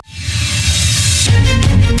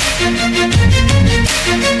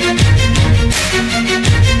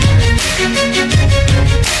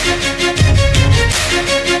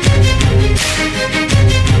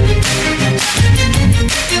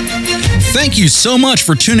Thank you so much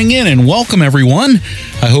for tuning in, and welcome everyone.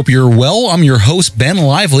 I hope you're well. I'm your host, Ben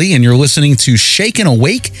Lively, and you're listening to Shaken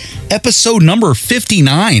Awake, episode number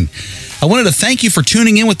 59. I wanted to thank you for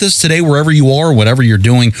tuning in with us today, wherever you are, whatever you're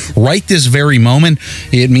doing right this very moment.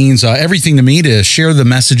 It means everything to me to share the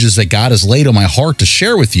messages that God has laid on my heart to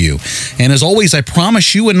share with you. And as always, I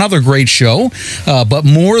promise you another great show. But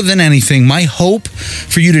more than anything, my hope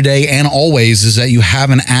for you today and always is that you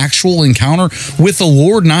have an actual encounter with the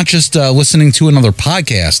Lord, not just listening to another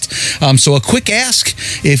podcast. So a quick ask,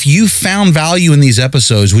 if you found value in these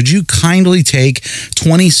episodes, would you kindly take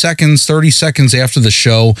 20 seconds, 30 seconds after the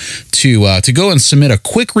show to go and submit a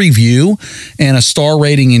quick review and a star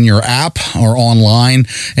rating in your app or online.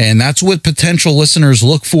 And that's what potential listeners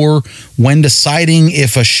look for when deciding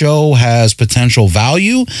if a show has potential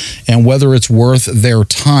value and whether it's worth their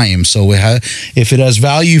time. So if it has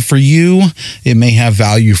value for you, it may have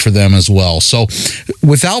value for them as well. So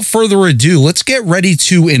without further ado, let's get ready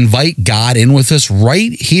to invite God in with us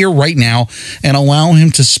right here, right now, and allow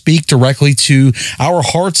him to speak directly to our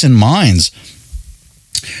hearts and minds.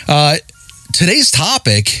 Today's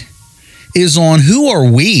topic is on who are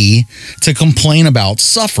we to complain about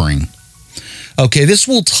suffering. Okay, this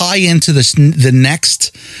will tie into the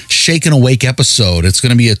next Shaken Awake episode. It's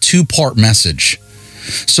going to be a two-part message.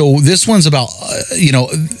 So this one's about,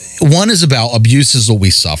 one is about abuses that we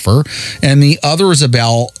suffer, and the other is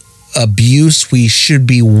about abuse we should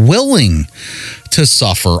be willing to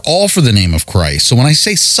suffer, all for the name of Christ. So when I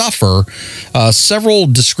say suffer, several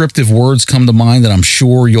descriptive words come to mind that I'm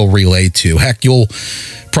sure you'll relate to. Heck, you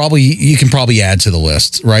can probably add to the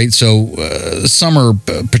list, right? So some are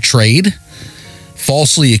betrayed,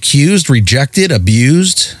 falsely accused, rejected,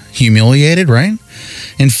 abused, humiliated, right?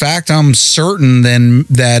 In fact, I'm certain then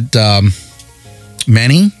that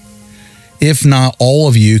many, if not all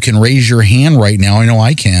of you, can raise your hand right now, I know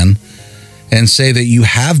I can, and say that you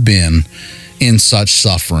have been in such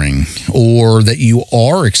suffering or that you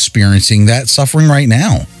are experiencing that suffering right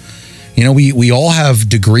now. You know, we all have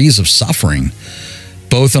degrees of suffering,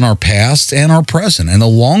 both in our past and our present. And the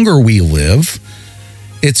longer we live,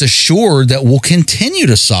 it's assured that we'll continue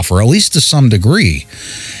to suffer, at least to some degree.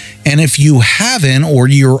 And if you haven't or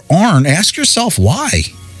you aren't, ask yourself why.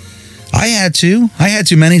 I had to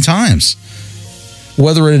many times.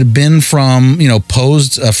 Whether it had been from,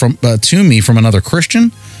 posed to me from another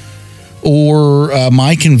Christian, or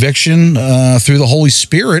my conviction through the Holy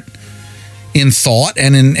Spirit in thought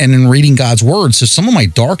and in reading God's word. So some of my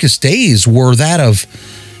darkest days were that of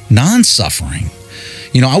non-suffering.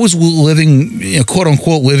 I was living, quote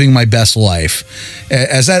unquote, living my best life.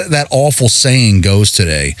 As that awful saying goes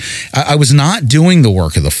today, I was not doing the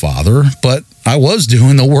work of the Father, but I was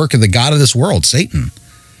doing the work of the God of this world, Satan.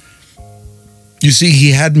 You see,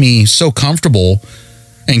 he had me so comfortable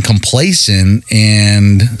and complacent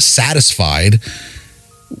and satisfied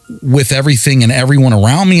with everything and everyone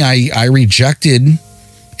around me. I rejected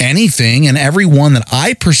anything and everyone that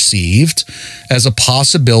I perceived as a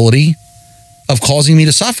possibility of causing me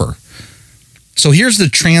to suffer. So here's the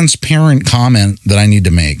transparent comment that I need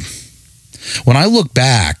to make. When I look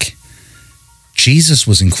back, Jesus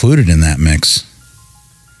was included in that mix.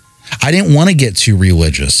 I didn't want to get too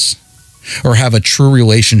religious or have a true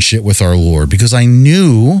relationship with our Lord because I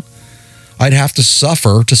knew I'd have to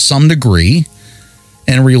suffer to some degree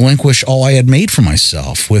and relinquish all I had made for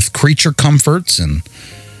myself with creature comforts and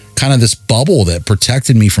kind of this bubble that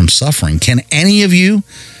protected me from suffering. Can any of you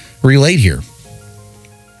relate here?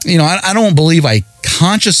 I don't believe I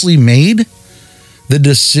consciously made the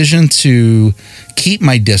decision to keep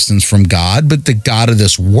my distance from God, but the God of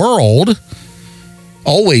this world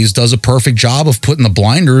always does a perfect job of putting the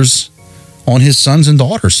blinders on his sons and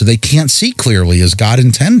daughters so they can't see clearly as God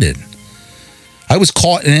intended. I was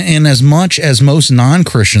caught in as much as most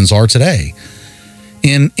non-Christians are today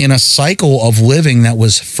in a cycle of living that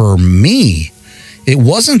was for me. It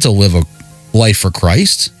wasn't to live a life for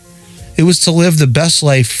Christ. It was to live the best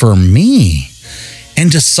life for me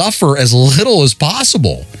and to suffer as little as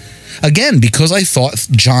possible. Again, because I thought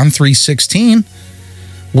John 3:16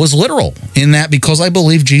 was literal in that because I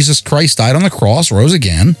believe Jesus Christ died on the cross, rose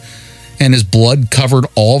again, and his blood covered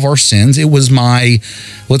all of our sins. It was my,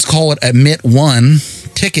 let's call it admit one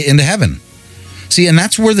ticket into heaven. See, and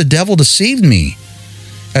that's where the devil deceived me,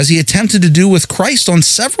 as he attempted to do with Christ on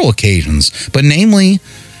several occasions, but namely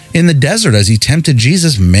in the desert as he tempted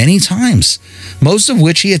Jesus many times, most of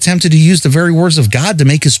which he attempted to use the very words of God to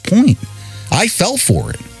make his point. I fell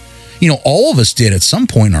for it. All of us did at some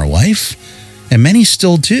point in our life, and many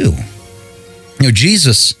still do.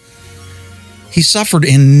 Jesus, he suffered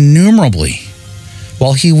innumerably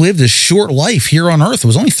while he lived a short life here on earth. It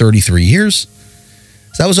was only 33 years.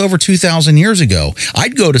 So that was over 2,000 years ago.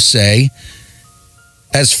 I'd go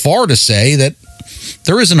as far to say that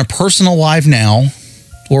there isn't a person alive now,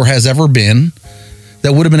 or has ever been,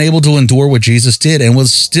 that would have been able to endure what Jesus did and would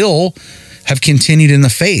still have continued in the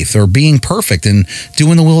faith or being perfect and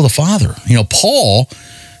doing the will of the Father. Paul,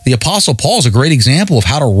 the Apostle Paul, is a great example of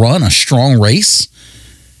how to run a strong race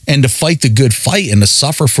and to fight the good fight and to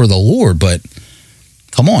suffer for the Lord. But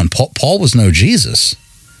come on, Paul was no Jesus.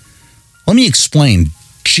 Let me explain.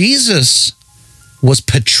 Jesus was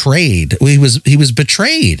betrayed. He was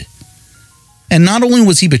betrayed. And not only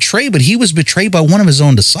was he betrayed, but he was betrayed by one of his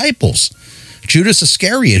own disciples, Judas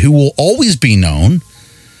Iscariot, who will always be known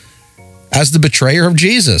as the betrayer of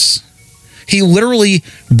Jesus. He literally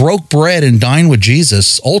broke bread and dined with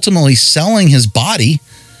Jesus, ultimately selling his body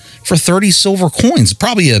for 30 silver coins,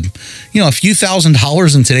 probably a few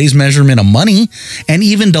 $1,000s in today's measurement of money, and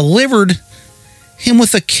even delivered him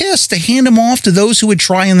with a kiss to hand him off to those who would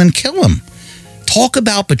try and then kill him. Talk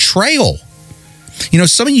about betrayal.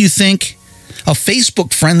 Some of you think a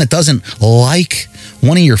Facebook friend that doesn't like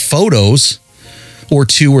one of your photos or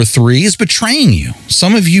two or three is betraying you.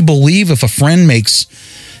 Some of you believe if a friend makes,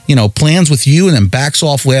 plans with you and then backs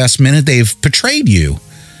off last minute, they've betrayed you.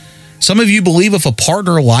 Some of you believe if a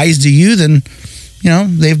partner lies to you, then,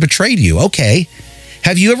 they've betrayed you. Okay.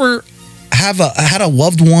 Have you ever had a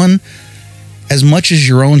loved one, as much as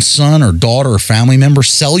your own son or daughter or family member,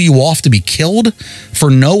 sell you off to be killed for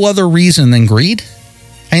no other reason than greed?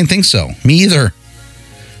 I didn't think so. Me either.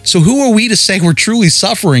 So who are we to say we're truly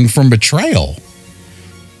suffering from betrayal?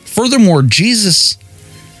 Furthermore, Jesus,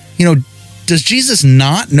 does Jesus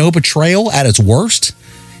not know betrayal at its worst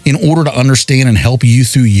in order to understand and help you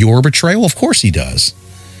through your betrayal? Of course he does.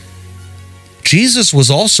 Jesus was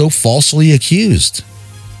also falsely accused.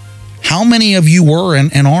 How many of you were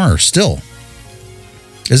and are still?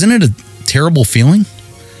 Isn't it a terrible feeling?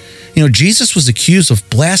 Jesus was accused of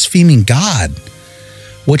blaspheming God,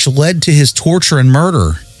 which led to his torture and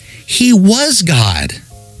murder. He was God.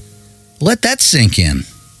 Let that sink in.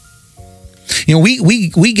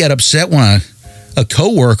 We get upset when a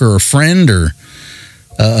coworker or friend or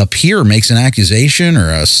a peer makes an accusation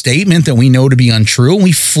or a statement that we know to be untrue, and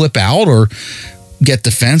we flip out or get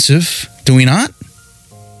defensive. Do we not?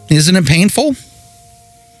 Isn't it painful?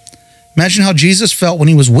 Imagine how Jesus felt when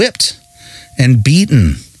he was whipped and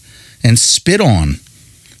beaten and spit on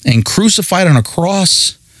and crucified on a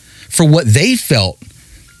cross for what they felt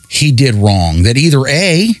he did wrong, that either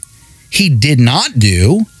A, he did not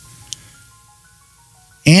do,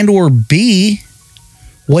 and or B,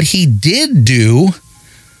 what he did do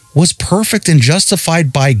was perfect and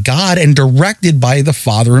justified by God and directed by the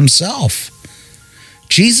Father himself.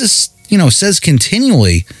 Jesus, says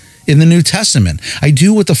continually in the New Testament, I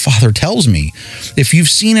do what the Father tells me. If you've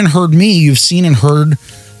seen and heard me, you've seen and heard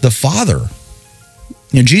the Father.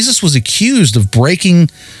 Jesus was accused of breaking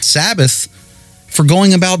Sabbath for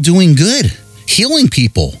going about doing good, healing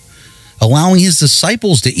people, allowing his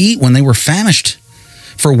disciples to eat when they were famished,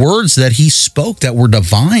 for words that he spoke that were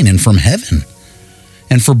divine and from heaven,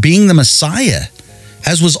 and for being the Messiah,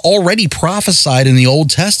 as was already prophesied in the Old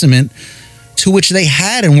Testament, to which they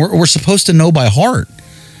had and were supposed to know by heart.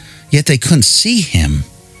 Yet they couldn't see him.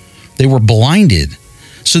 They were blinded.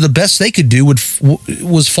 So the best they could do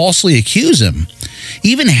was falsely accuse him.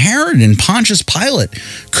 Even Herod and Pontius Pilate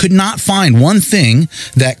could not find one thing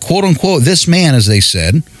that, quote unquote, this man, as they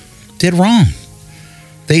said, did wrong.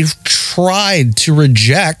 They tried to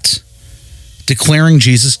reject declaring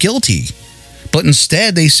Jesus guilty, but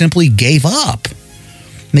instead they simply gave up.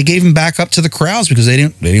 And they gave him back up to the crowds because they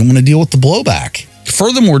didn't want to deal with the blowback.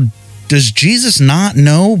 Furthermore, does Jesus not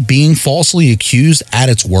know being falsely accused at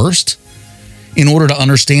its worst in order to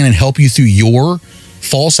understand and help you through your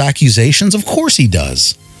false accusations? Of course he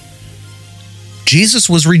does. Jesus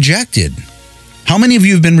was rejected. How many of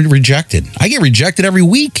you have been rejected? I get rejected every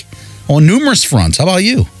week on numerous fronts. How about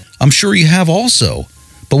you? I'm sure you have also.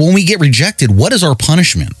 But when we get rejected, what is our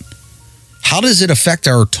punishment? How does it affect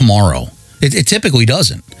our tomorrow? It typically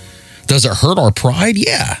doesn't. Does it hurt our pride?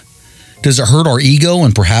 Yeah. Does it hurt our ego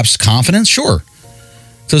and perhaps confidence? Sure.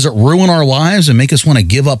 Does it ruin our lives and make us want to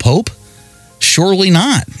give up hope? Surely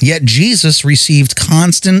not. Yet Jesus received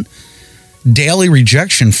constant daily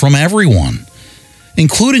rejection from everyone,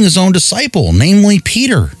 including his own disciple, namely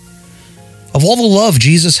Peter. Of all the love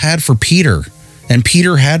Jesus had for Peter and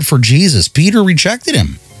Peter had for Jesus, Peter rejected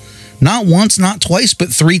him. Not once, not twice, but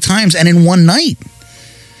 3 times, and in one night.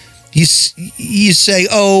 You say,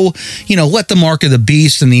 oh, let the mark of the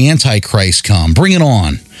beast and the Antichrist come. Bring it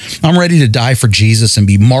on. I'm ready to die for Jesus and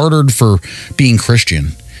be martyred for being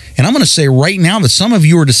Christian. And I'm going to say right now that some of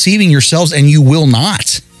you are deceiving yourselves and you will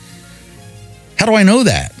not. How do I know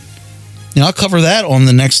that? I'll cover that on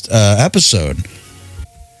the next episode.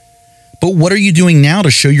 But what are you doing now to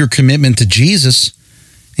show your commitment to Jesus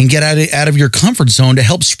and get out of your comfort zone to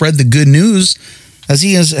help spread the good news as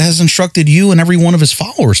he has instructed you and every one of his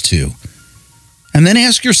followers to? And then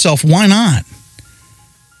ask yourself, why not?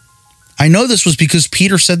 I know this was because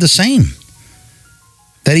Peter said the same,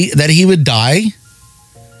 that he would die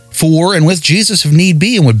for and with Jesus if need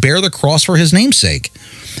be and would bear the cross for his namesake.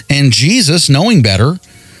 And Jesus, knowing better,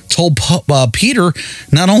 told Peter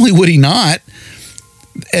not only would he not,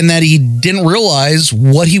 and that he didn't realize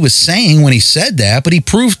what he was saying when he said that, but he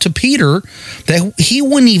proved to Peter that he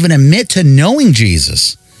wouldn't even admit to knowing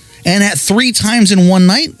Jesus. And at 3 times in one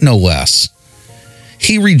night, no less.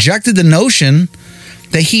 He rejected the notion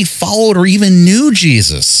that he followed or even knew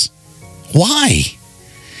Jesus. Why?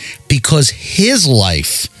 Because his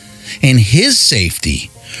life and his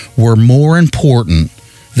safety were more important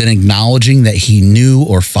than acknowledging that he knew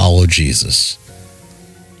or followed Jesus.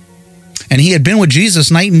 And he had been with Jesus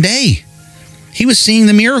night and day. He was seeing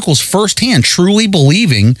the miracles firsthand, truly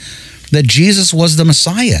believing that Jesus was the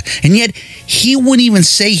Messiah. And yet, he wouldn't even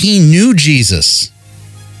say he knew Jesus.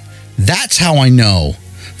 That's how I know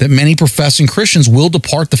that many professing Christians will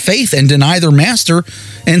depart the faith and deny their Master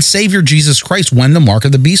and Savior Jesus Christ when the mark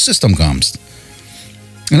of the beast system comes.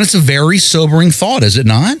 And it's a very sobering thought, is it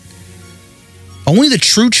not? Only the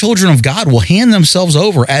true children of God will hand themselves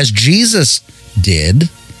over, as Jesus did,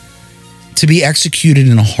 to be executed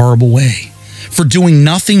in a horrible way for doing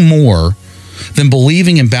nothing more than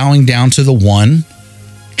believing and bowing down to the one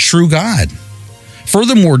true God.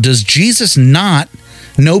 Furthermore, does Jesus not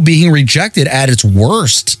know being rejected at its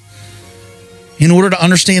worst in order to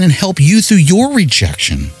understand and help you through your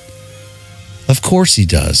rejection? Of course he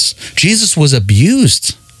does. Jesus was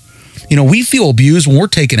abused. We feel abused when we're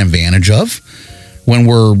taken advantage of. When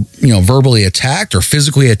we're, verbally attacked or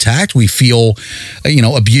physically attacked, we feel,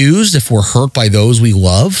 abused if we're hurt by those we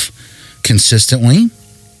love consistently.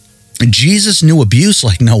 And Jesus knew abuse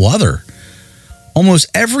like no other.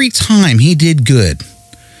 Almost every time he did good,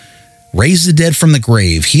 raise the dead from the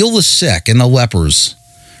grave, heal the sick and the lepers,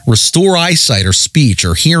 restore eyesight or speech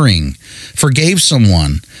or hearing, forgave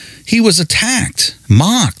someone, he was attacked,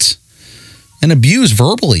 mocked, and abused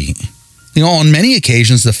verbally. On many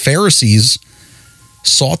occasions, the Pharisees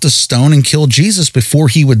sought to stone and kill Jesus before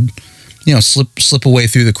he would, slip away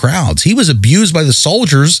through the crowds. He was abused by the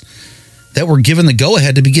soldiers that were given the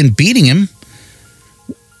go-ahead to begin beating him.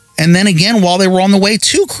 And then again, while they were on the way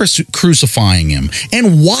to crucifying him.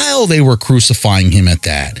 And while they were crucifying him at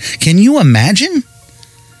that. Can you imagine?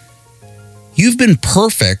 You've been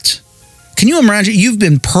perfect. Can you imagine? You've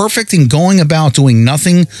been perfect in going about doing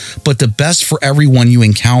nothing but the best for everyone you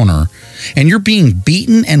encounter. And you're being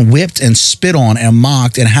beaten and whipped and spit on and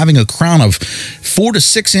mocked and having a crown of 4 to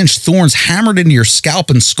 6 inch thorns hammered into your scalp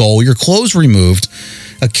and skull, your clothes removed,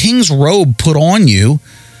 a king's robe put on you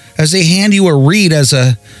as they hand you a reed as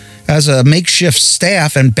a makeshift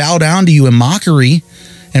staff and bow down to you in mockery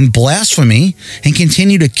and blasphemy and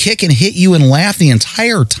continue to kick and hit you and laugh the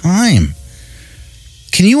entire time.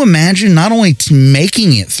 Can you imagine not only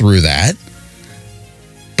making it through that,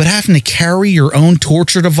 but having to carry your own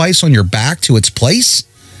torture device on your back to its place?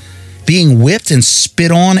 Being whipped and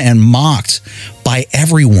spit on and mocked by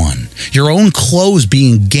everyone. Your own clothes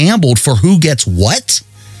being gambled for who gets what?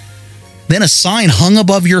 Then a sign hung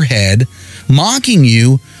above your head mocking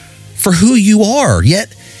you for who you are.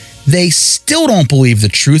 Yet they still don't believe the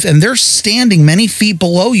truth, and they're standing many feet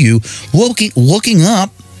below you, looking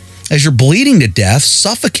up as you're bleeding to death,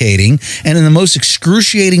 suffocating, and in the most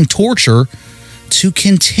excruciating torture to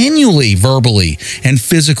continually verbally and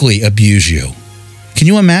physically abuse you. Can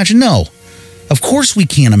you imagine? No. Of course we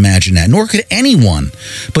can't imagine that, nor could anyone.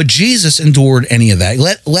 But Jesus endured any of that,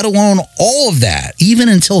 let alone all of that, even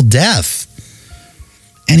until death.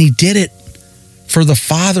 And he did it for the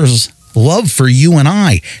Father's love for you and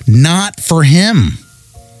I, not for him.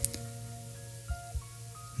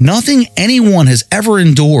 Nothing anyone has ever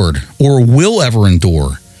endured or will ever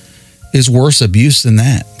endure is worse abuse than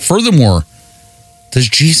that. Furthermore, does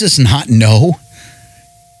Jesus not know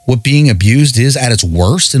what being abused is at its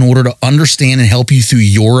worst in order to understand and help you through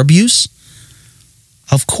your abuse?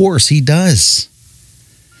 Of course he does.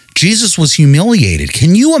 Jesus was humiliated.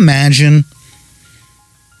 Can you imagine,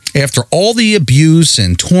 after all the abuse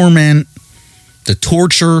and torment the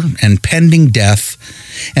torture and pending death,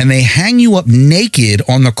 and they hang you up naked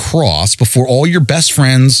on the cross before all your best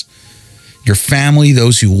friends, your family,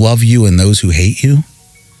 those who love you and those who hate you?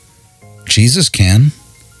 Jesus can.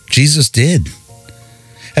 Jesus did.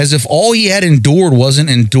 As if all he had endured wasn't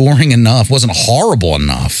enduring enough, wasn't horrible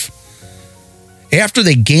enough. After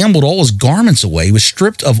they gambled all his garments away, he was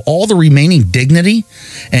stripped of all the remaining dignity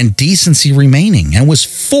and decency remaining, and was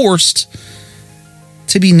forced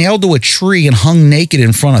to be nailed to a tree and hung naked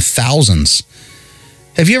in front of thousands.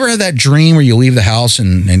 Have you ever had that dream where you leave the house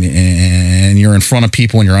and you're in front of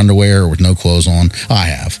people in your underwear with no clothes on? I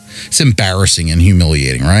have. It's embarrassing and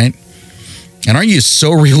humiliating, right? And aren't you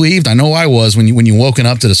so relieved? I know I was when you woken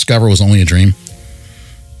up to discover it was only a dream.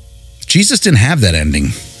 Jesus didn't have that ending.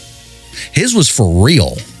 His was for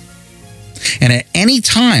real. And at any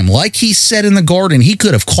time, like he said in the garden, he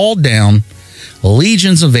could have called down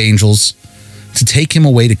legions of angels to take him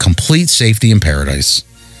away to complete safety in paradise.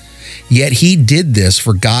 Yet he did this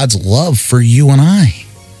for God's love for you and I.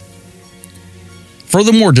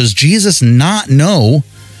 Furthermore, does Jesus not know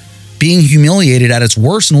being humiliated at its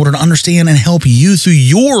worst in order to understand and help you through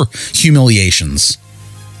your humiliations?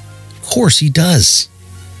 Of course he does.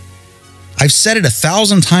 I've said it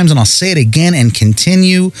 1,000 times and I'll say it again and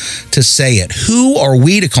continue to say it. Who are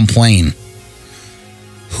we to complain?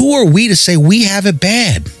 Who are we to say we have it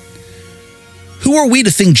bad? Who are we to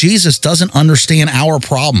think Jesus doesn't understand our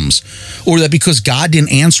problems, or that because God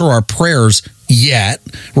didn't answer our prayers yet,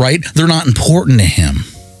 right, they're not important to him?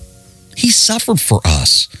 He suffered for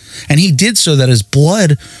us, and he did so that his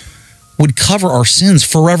blood would cover our sins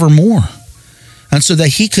forevermore, and so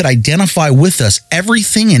that he could identify with us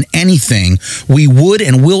everything and anything we would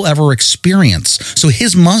and will ever experience. So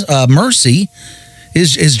his mercy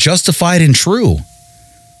is justified and true.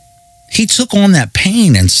 He took on that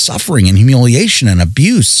pain and suffering and humiliation and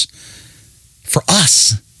abuse for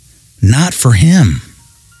us, not for him.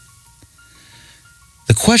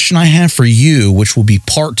 The question I have for you, which will be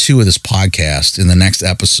part 2 of this podcast in the next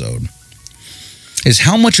episode, is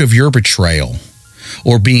how much of your betrayal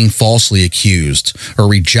or being falsely accused or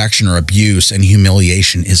rejection or abuse and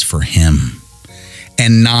humiliation is for him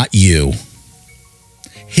and not you?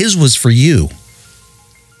 His was for you.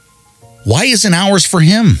 Why isn't ours for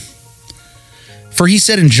him? For he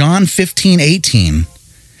said in John 15:18,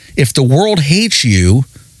 if the world hates you,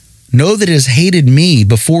 know that it has hated me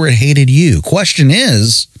before it hated you. Question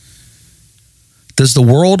is, does the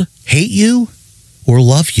world hate you or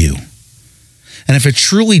love you? And if it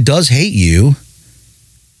truly does hate you,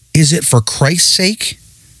 is it for Christ's sake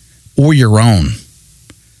or your own?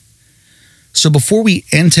 So before we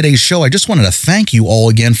end today's show, I just wanted to thank you all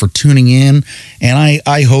again for tuning in, and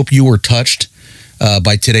I hope you were touched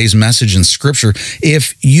by today's message in Scripture.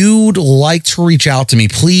 If you'd like to reach out to me,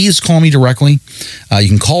 please call me directly. You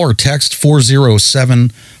can call or text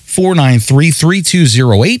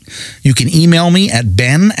 407-493-3208. You can email me at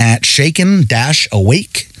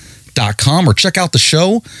ben@shaken-awake.com or check out the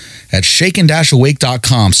show at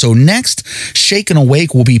shaken-awake.com. So next, Shaken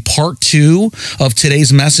Awake will be part 2 of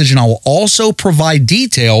today's message, and I will also provide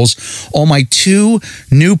details on my 2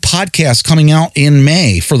 new podcasts coming out in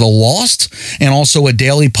May for the lost and also a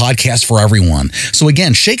daily podcast for everyone. So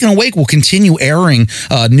again, Shaken Awake will continue airing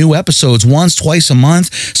new episodes twice a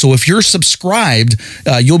month. So if you're subscribed,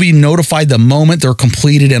 you'll be notified the moment they're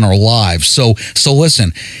completed and are live. So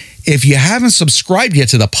listen, if you haven't subscribed yet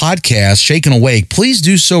to the podcast, Shaken Awake, please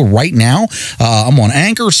do so right now. I'm on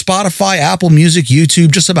Anchor, Spotify, Apple Music,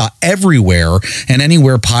 YouTube, just about everywhere and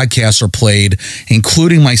anywhere podcasts are played,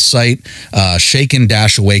 including my site,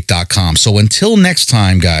 shaken-awake.com. So until next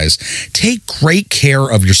time, guys, take great care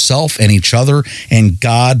of yourself and each other, and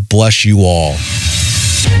God bless you all.